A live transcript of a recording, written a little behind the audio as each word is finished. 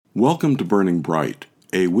Welcome to Burning Bright,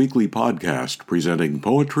 a weekly podcast presenting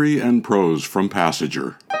poetry and prose from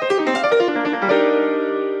Passager.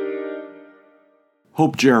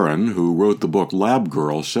 Hope Jaron, who wrote the book Lab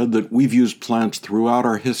Girl, said that we've used plants throughout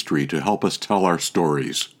our history to help us tell our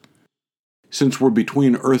stories. Since we're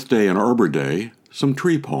between Earth Day and Arbor Day, some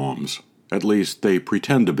tree poems. At least they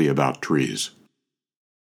pretend to be about trees.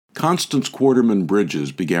 Constance Quarterman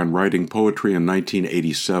Bridges began writing poetry in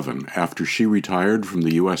 1987 after she retired from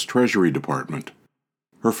the U.S. Treasury Department.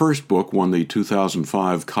 Her first book won the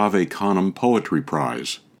 2005 Cave Canem Poetry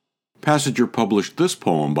Prize. Passager published this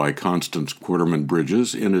poem by Constance Quarterman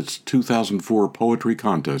Bridges in its 2004 Poetry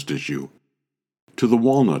Contest issue, To the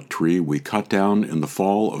Walnut Tree We Cut Down in the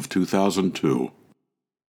Fall of 2002.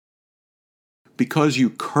 Because you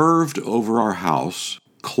curved over our house,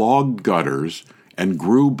 clogged gutters, and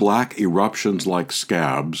grew black eruptions like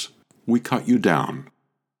scabs, we cut you down.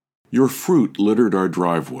 Your fruit littered our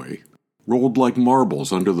driveway, rolled like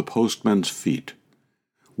marbles under the postmen's feet.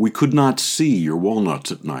 We could not see your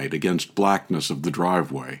walnuts at night against blackness of the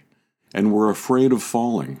driveway, and were afraid of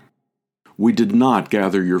falling. We did not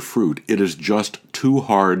gather your fruit. It is just too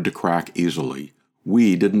hard to crack easily.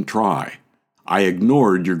 We didn't try. I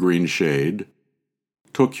ignored your green shade,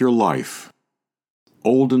 took your life.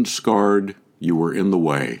 Old and scarred, you were in the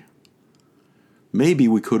way. Maybe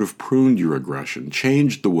we could have pruned your aggression,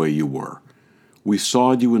 changed the way you were. We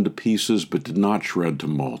sawed you into pieces but did not shred to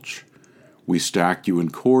mulch. We stacked you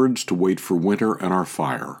in cords to wait for winter and our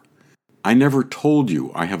fire. I never told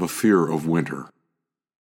you I have a fear of winter.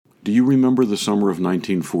 Do you remember the summer of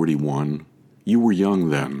 1941? You were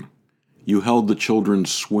young then. You held the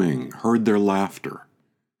children's swing, heard their laughter.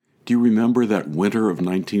 Do you remember that winter of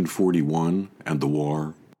 1941 and the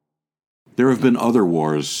war? There have been other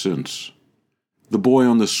wars since. The boy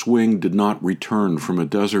on the swing did not return from a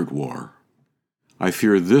desert war. I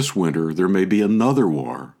fear this winter there may be another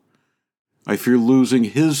war. I fear losing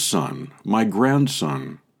his son, my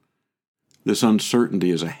grandson. This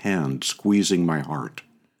uncertainty is a hand squeezing my heart.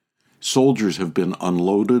 Soldiers have been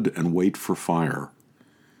unloaded and wait for fire.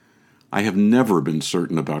 I have never been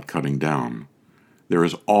certain about cutting down. There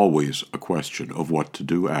is always a question of what to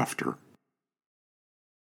do after.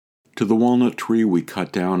 To the Walnut Tree We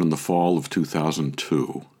Cut Down in the Fall of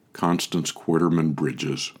 2002, Constance Quarterman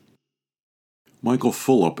Bridges. Michael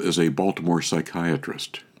Fulop is a Baltimore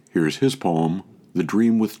psychiatrist. Here's his poem, The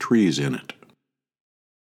Dream with Trees in It.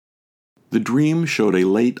 The dream showed a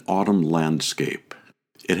late autumn landscape.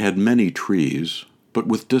 It had many trees, but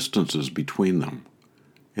with distances between them.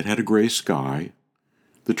 It had a gray sky.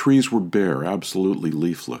 The trees were bare, absolutely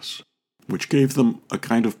leafless, which gave them a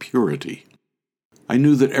kind of purity. I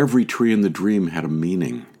knew that every tree in the dream had a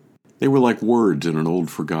meaning. They were like words in an old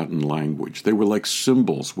forgotten language. They were like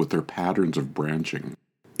symbols with their patterns of branching.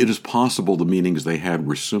 It is possible the meanings they had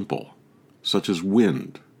were simple, such as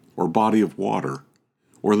wind, or body of water,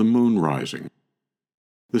 or the moon rising.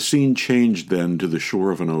 The scene changed then to the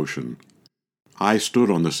shore of an ocean. I stood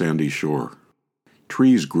on the sandy shore.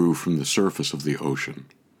 Trees grew from the surface of the ocean,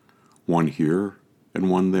 one here and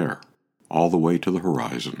one there, all the way to the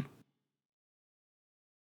horizon.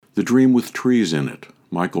 The Dream with Trees in It,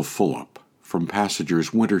 Michael Fulop, from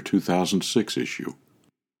Passager's Winter 2006 issue.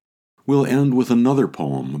 We'll end with another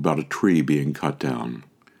poem about a tree being cut down,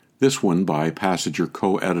 this one by Passager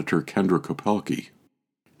co-editor Kendra Kopelke.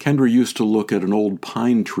 Kendra used to look at an old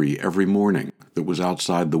pine tree every morning that was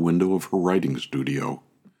outside the window of her writing studio.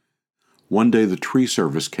 One day the tree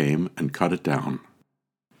service came and cut it down.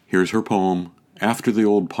 Here's her poem, After the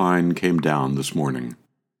Old Pine Came Down This Morning.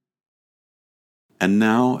 And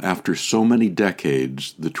now, after so many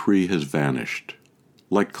decades, the tree has vanished,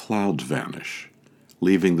 like clouds vanish,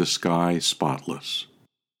 leaving the sky spotless.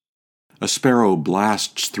 A sparrow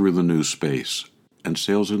blasts through the new space and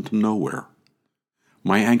sails into nowhere.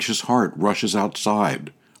 My anxious heart rushes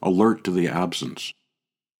outside, alert to the absence.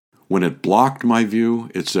 When it blocked my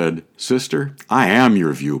view, it said, "Sister, I am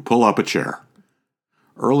your view. Pull up a chair."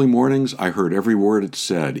 Early mornings, I heard every word it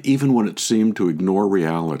said, even when it seemed to ignore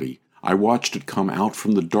reality. I watched it come out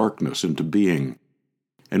from the darkness into being.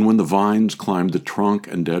 And when the vines climbed the trunk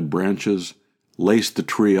and dead branches, laced the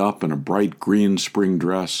tree up in a bright green spring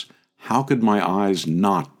dress, how could my eyes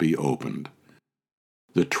not be opened?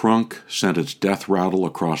 The trunk sent its death rattle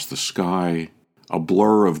across the sky, a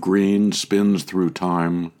blur of green spins through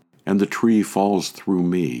time, and the tree falls through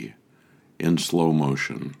me, in slow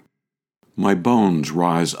motion. My bones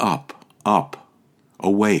rise up,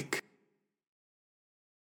 awake.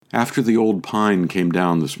 After the Old Pine Came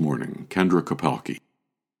Down This Morning, Kendra Kopelke.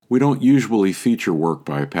 We don't usually feature work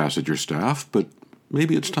by Passager staff, but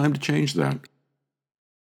maybe it's time to change that.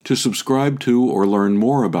 To subscribe to or learn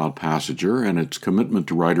more about Passager and its commitment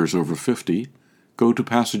to writers over 50, go to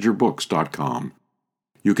PassagerBooks.com.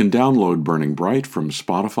 You can download Burning Bright from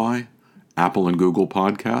Spotify, Apple and Google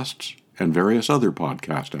Podcasts, and various other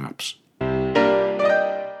podcast apps.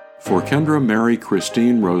 For Kendra, Mary,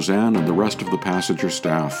 Christine, Roseanne, and the rest of the Passager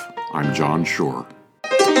staff, I'm John Shore.